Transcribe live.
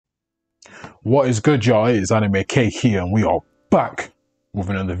What is good, y'all? It's Anime K here, and we are back with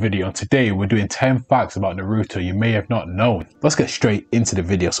another video. And today we're doing 10 facts about Naruto you may have not known. Let's get straight into the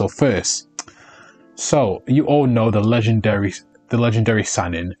video. So you all know the legendary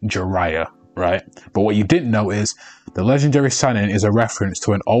Sannin Jiraiya, right? But what you didn't know is the legendary Sannin is a reference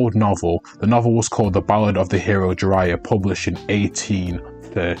to an old novel. The novel was called The Ballad of the Hero Jiraiya, published in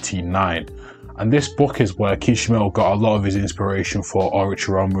 1839. And this book is where Kishimoto got a lot of his inspiration for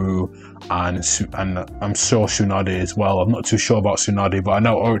Orochimaru and I'm sure Tsunade as well. I'm not too sure about Tsunade, but I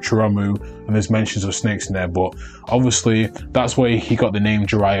know Orochimaru and there's mentions of snakes in there. But obviously that's where he got the name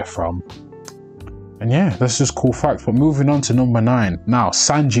Jiraiya from. And yeah, that's just cool fact. But moving on to number 9. Now,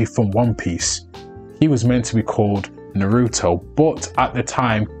 Sanji from One Piece. He was meant to be called Naruto, but at the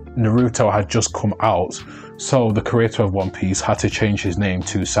time, Naruto had just come out. So the creator of One Piece had to change his name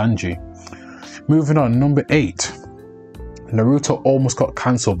to Sanji. Moving on, number 8. Naruto almost got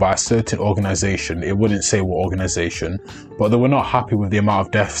cancelled by a certain organization. It wouldn't say what organization, but they were not happy with the amount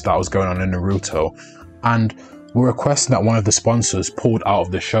of deaths that was going on in Naruto, and were requesting that one of the sponsors pulled out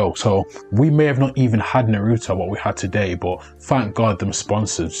of the show. So we may have not even had Naruto what we had today, but thank God them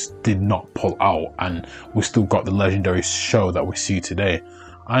sponsors did not pull out, and we still got the legendary show that we see today.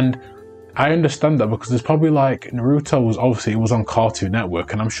 And I understand that because it's probably like Naruto was obviously, it was on Cartoon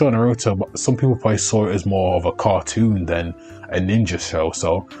Network, and I'm sure Naruto, some people probably saw it as more of a cartoon than a ninja show.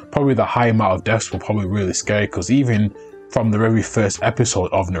 So probably the high amount of deaths were probably really scary, because even from the very first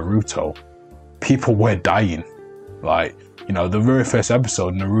episode of Naruto, people were dying. Like, you know, the very first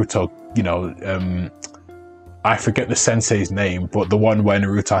episode, Naruto, you know, I forget the sensei's name, but the one where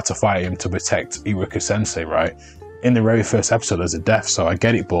Naruto had to fight him to protect Iruka sensei, right? In the very first episode there's a death, so I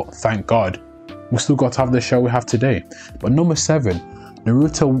get it, but thank God we still got to have the show we have today. But number 7,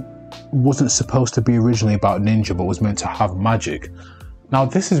 Naruto wasn't supposed to be originally about ninja, but was meant to have magic. Now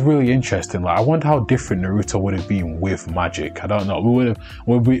this is really interesting. Like, I wonder how different Naruto would have been with magic. I don't know.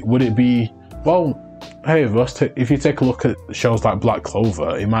 Would it be, well, hey, if you take a look at shows like Black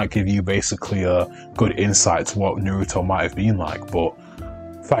Clover, it might give you basically a good insight to what Naruto might have been like. But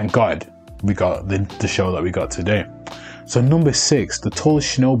thank God we got the show that we got today. So number 6, the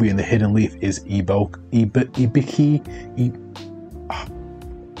tallest shinobi in the Hidden Leaf is Ibiki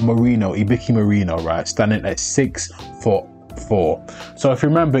Marino, right? Standing at 6'4". So if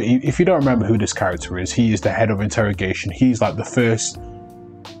you don't remember who this character is, he is the head of interrogation. He's like the first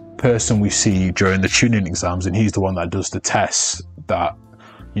person we see during the tuning exams, and he's the one that does the tests that,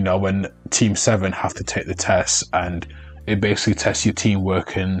 you know, when Team 7 have to take the tests, and it basically tests your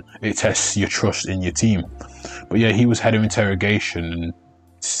teamwork and it tests your trust in your team. But yeah, he was head of interrogation, and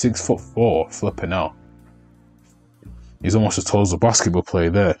 6'4", flipping out. He's almost as tall as a basketball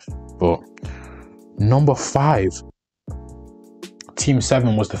player there. But number 5, Team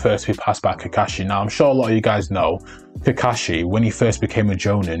 7 was the first to be passed by Kakashi. Now, I'm sure a lot of you guys know Kakashi, when he first became a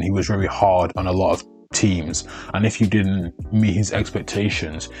Jonin, he was very hard on a lot of teams, and if you didn't meet his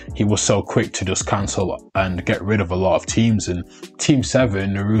expectations, he was so quick to just cancel and get rid of a lot of teams. And Team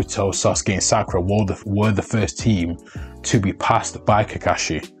 7, Naruto, Sasuke and Sakura were the first team to be passed by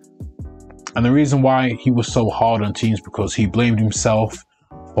Kakashi. And the reason why he was so hard on teams, because he blamed himself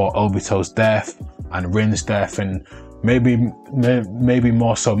for Obito's death and Rin's death, and maybe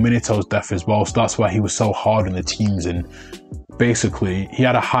more so Minato's death as well. So that's why he was so hard on the teams. And basically he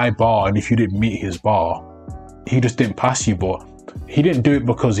had a high bar, and if you didn't meet his bar, he just didn't pass you. But he didn't do it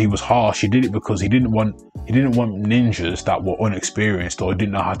because he was harsh. He did it because he didn't want ninjas that were unexperienced or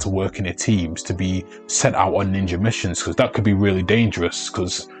didn't know how to work in their teams to be sent out on ninja missions, because that could be really dangerous,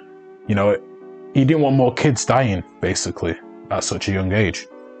 because, you know, he didn't want more kids dying basically at such a young age.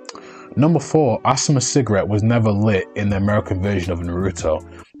 Number 4, Asuma's cigarette was never lit in the American version of Naruto.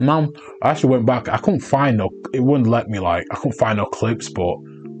 Now, I actually went back, I couldn't find no clips, but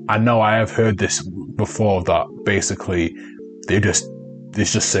I know I have heard this before, that basically this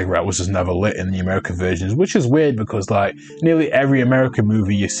cigarette was just never lit in the American versions, which is weird, because like nearly every American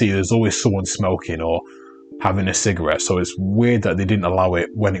movie you see, there's always someone smoking or having a cigarette. So it's weird that they didn't allow it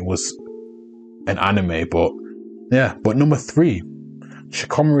when it was an anime. But yeah. But number 3,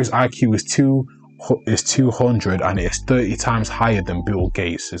 Shikamaru's IQ is 200, and it is 30 times higher than Bill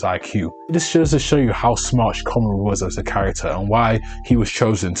Gates' IQ. This just to show you how smart Shikamaru was as a character, and why he was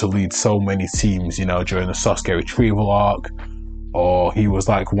chosen to lead so many teams, you know, during the Sasuke retrieval arc, or he was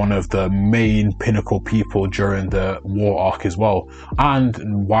like one of the main pinnacle people during the war arc as well,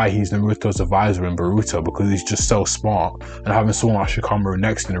 and why he's Naruto's advisor in Boruto, because he's just so smart, and having someone like Shikamaru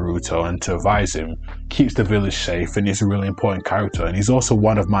next to Naruto and to advise him keeps the village safe, and he's a really important character. And he's also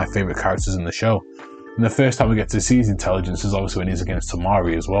one of my favorite characters in the show, and the first time we get to see his intelligence is obviously when he's against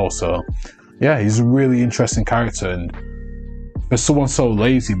Tamari as well. So yeah, he's a really interesting character, and for someone so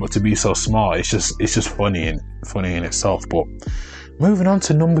lazy but to be so smart, it's just funny in itself. But moving on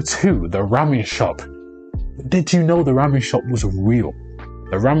to number 2, the ramen shop. Did you know the ramen shop was real?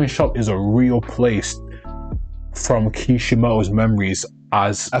 The ramen shop is a real place from Kishimoto's memories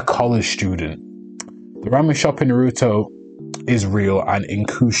as a college student. The ramen shop in Naruto is real, and in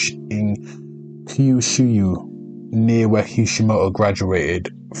Kyushu, near where Kishimoto graduated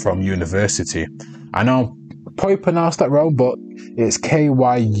from university. I know I probably pronounced that wrong, but it's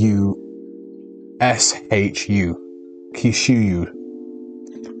Kyushu, Kishuyu.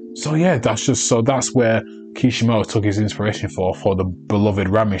 So yeah, that's where Kishimoto took his inspiration for the beloved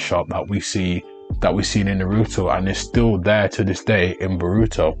ramen shop that we've seen in Naruto, and is still there to this day in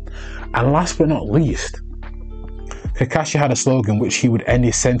Boruto. And last but not least, Kakashi had a slogan which he would end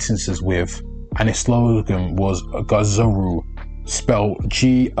his sentences with, and his slogan was Gozaru, spelled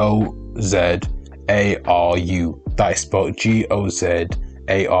Gozaru. That is spelled Gozaru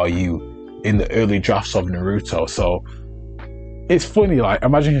in the early drafts of Naruto. So it's funny, like,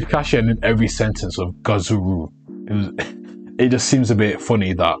 imagine Kakashi ending every sentence of Gozaru. It just seems a bit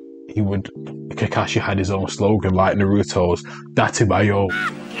funny that Kakashi had his own slogan like Naruto's Datebayo.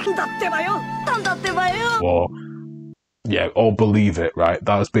 Or yeah, or believe it, right?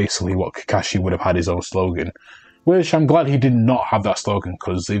 That was basically what Kakashi would have had his own slogan. Which I'm glad he did not have that slogan,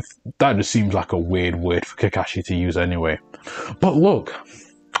 because that just seems like a weird word for Kakashi to use anyway. But look,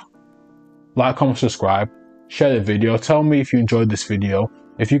 like, comment, subscribe, share the video, tell me if you enjoyed this video.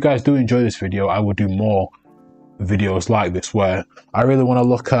 If you guys do enjoy this video, I will do more videos like this where I really want to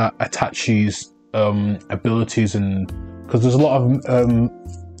look at Itachi's abilities, and because there's a lot of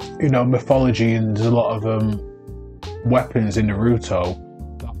mythology, and there's a lot of weapons in Naruto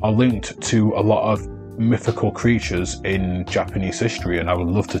that are linked to a lot of mythical creatures in Japanese history, and I would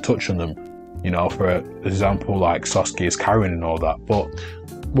love to touch on them, for example, like Sasuke's Karen and all that. But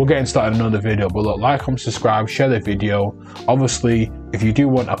we'll get started in another video. But look, like, comment, subscribe, share the video. Obviously, if you do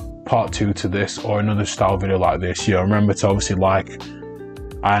want a part 2 to this or another style video like this, remember to obviously like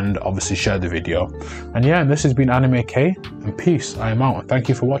and obviously share the video. And yeah, this has been Anime K, and peace. I am out, and thank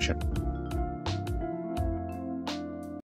you for watching.